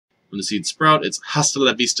When the seeds sprout, it's hasta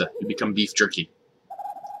la vista. You become beef jerky.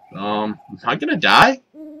 Am I gonna die?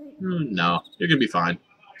 No, you're gonna be fine.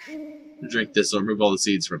 Drink this, I'll remove all the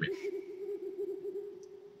seeds from you.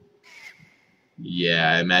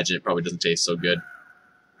 Yeah, I imagine it probably doesn't taste so good.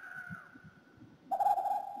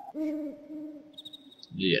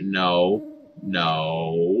 Yeah, no.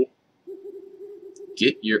 No.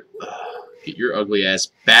 Get your ugly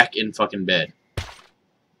ass back in fucking bed.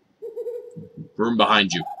 Room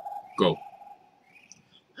behind you. Go.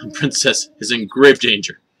 Princess is in grave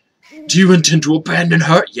danger. Do you intend to abandon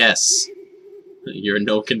her? Yes. You're in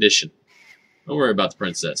no condition. Don't worry about the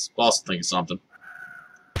princess. Boss will think of something.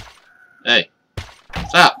 Hey.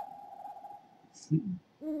 Stop.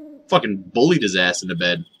 Fucking bullied his ass into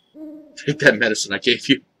bed. Take that medicine I gave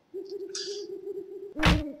you.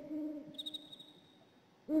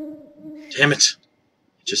 Damn it.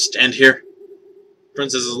 Just stand here.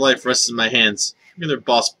 Princess's life rests in my hands. What can their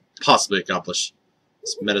boss possibly accomplish?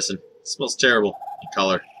 This medicine smells terrible. The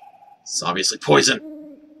color. It's obviously poison.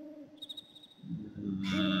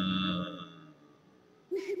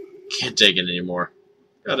 Can't take it anymore.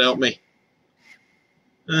 Gotta help me.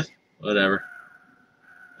 Whatever.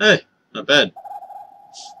 Hey, not bad.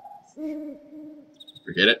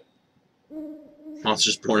 Forget it.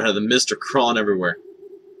 Monsters born out of the mist are crawling everywhere.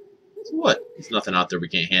 So what? There's nothing out there we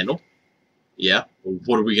can't handle. Yeah, but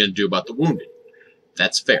what are we gonna do about the wounded?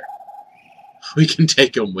 That's fair. We can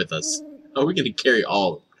take them with us. Oh, we're gonna carry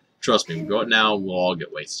all of them. Trust me, we go out now and we'll all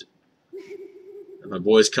get wasted. And my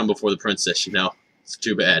boys come before the princess, you know. It's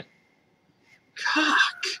too bad.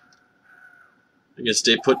 Cock! I'm gonna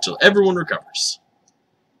stay put till everyone recovers.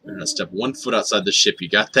 Better not step 1 foot outside the ship, you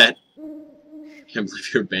got that? Can't believe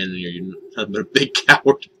you're abandoning her, you're nothing but a big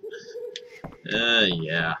coward.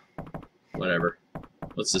 Yeah. Whatever.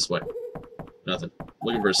 What's this way? Nothing.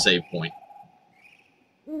 Looking for a save point.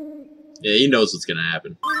 Yeah, he knows what's gonna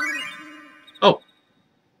happen. Oh!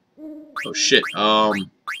 Oh shit,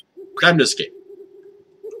 time to escape.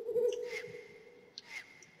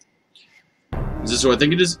 Is this what I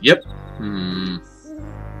think it is? Yep.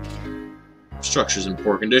 Structure's in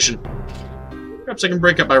poor condition. Perhaps I can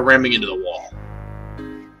break up by ramming into the wall.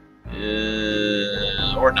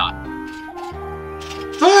 Or not.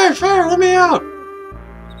 Fire! Fire! Let me out!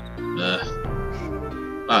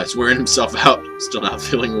 He's wearing himself out. Still not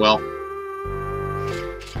feeling well.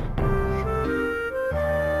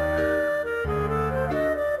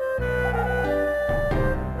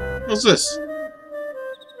 What's this?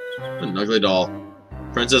 An ugly doll.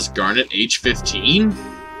 Princess Garnet, age 15?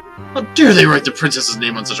 How dare they write the princess's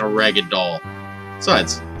name on such a ragged doll?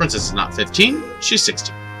 Besides, princess is not 15, she's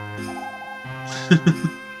 16.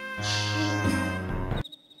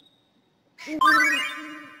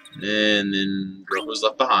 And then girl who's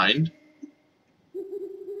left behind. Which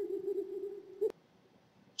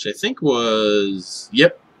I think was...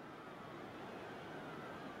 Yep.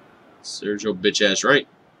 Sergio bitch-ass right.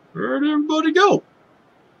 Where'd everybody go?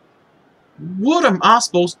 What am I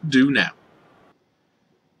supposed to do now?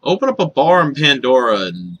 Open up a bar in Pandora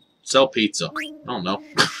and sell pizza. I don't know.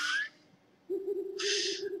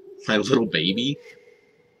 My little baby.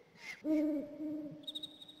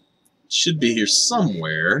 Should be here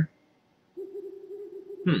somewhere.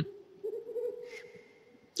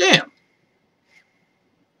 Damn.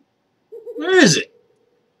 Where is it?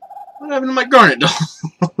 What happened to my Garnet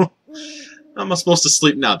doll? How am I supposed to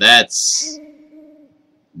sleep now? That's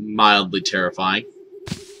mildly terrifying.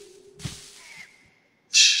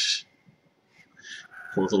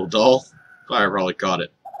 Poor little doll. Fire probably caught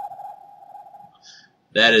it.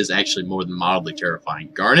 That is actually more than mildly terrifying.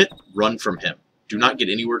 Garnet, run from him. Do not get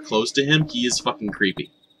anywhere close to him. He is fucking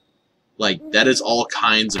creepy. Like, that is all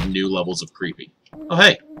kinds of new levels of creepy. Oh,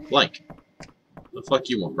 hey, Blank. What the fuck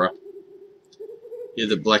you want, bro? Give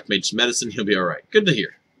the Black Mage's medicine, he'll be alright. Good to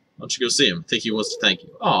hear. Why don't you go see him? I think he wants to thank you.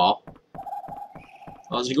 Aw.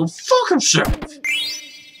 Why don't you go fuck himself?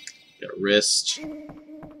 Got a wrist.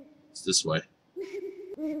 It's this way.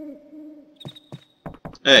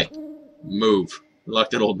 Hey, move.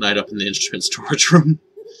 Lock that old knight up in the instrument storage room.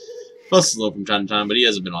 Busts low from time to time, but he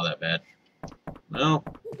hasn't been all that bad. Well.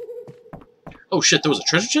 Oh shit, there was a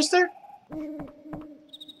treasure chest there?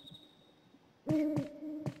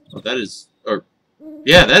 Oh, that is... Or...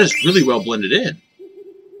 Yeah, that is really well blended in.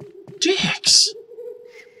 Dicks!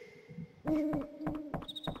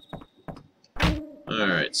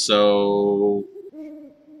 Alright, so...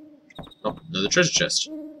 Oh, another treasure chest.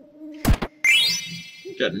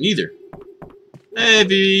 Got neither.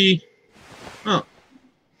 Heavy. Oh.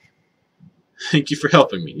 Thank you for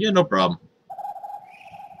helping me. Yeah, no problem.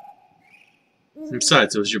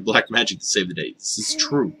 Besides, it was your black magic to save the day. This is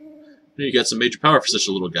true. You got some major power for such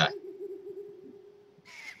a little guy.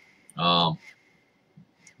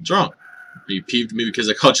 What's wrong? Are you peeved at me because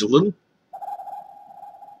I called you little?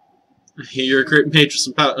 You're a great mage with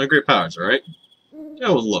some great powers, alright?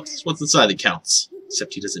 Oh, look, what's inside that counts.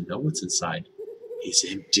 Except he doesn't know what's inside. He's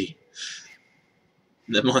empty.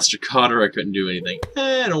 That monster caught her, I couldn't do anything.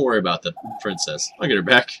 Don't worry about the princess. I'll get her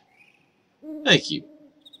back. Thank you.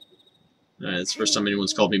 Alright, it's the first time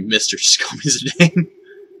anyone's called me Mister. Just call me Zidane.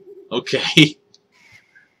 Okay.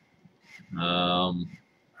 Oh.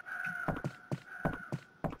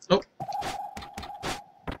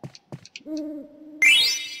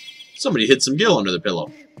 Somebody hid some gill under the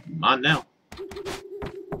pillow. Mine now.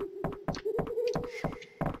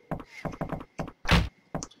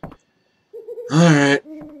 Alright.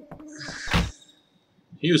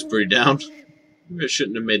 He was pretty down. Maybe I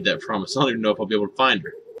shouldn't have made that promise. I don't even know if I'll be able to find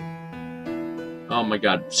her. Oh my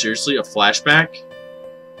god, seriously? A flashback?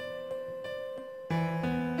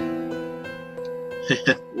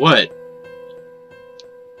 What?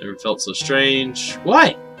 Never felt so strange.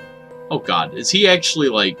 What? Oh god, is he actually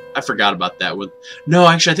like... I forgot about that. No,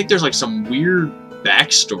 actually, I think there's like some weird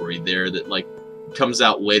backstory there that like comes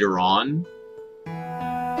out later on.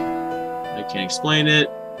 I can't explain it.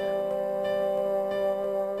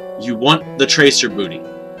 You want the Tracer booty.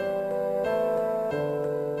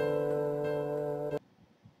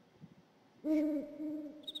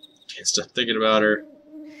 Can't stop thinking about her.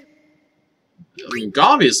 I mean,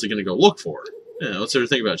 obviously gonna go look for her. Yeah, what's there to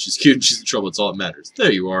think about? She's cute and she's in trouble. It's all that matters.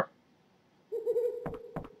 There you are.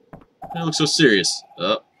 You look so serious.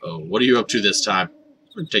 Uh-oh, what are you up to this time?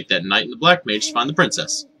 I'm gonna take that knight and the black mage to find the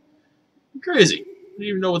princess. You're crazy. You don't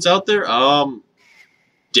even know what's out there?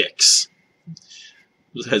 Dicks.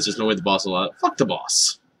 Besides, there's no way the boss will allow it. Fuck the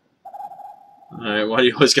boss. Alright, why do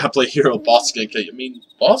you always gotta play hero? Boss can kill you. I mean,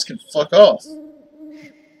 boss can fuck off.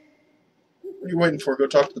 What are you waiting for? Go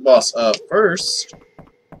talk to the boss. First,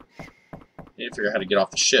 I need to figure out how to get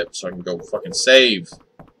off the ship so I can go fucking save.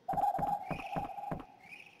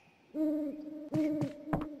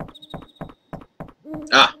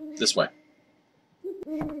 Ah, this way.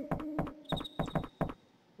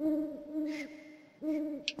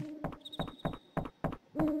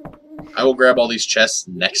 I will grab all these chests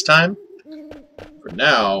next time. For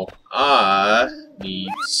now, I need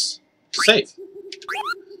to save.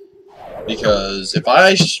 Because if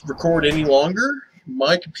I record any longer,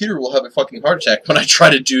 my computer will have a fucking heart attack when I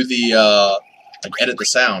try to do the, like, edit the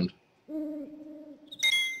sound.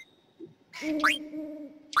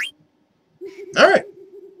 Alright.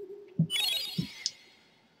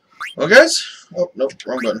 Well, guys. Oh, nope,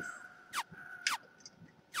 wrong button.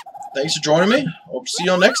 Thanks for joining me. Hope to see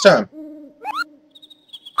y'all next time.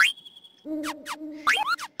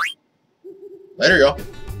 Later, y'all.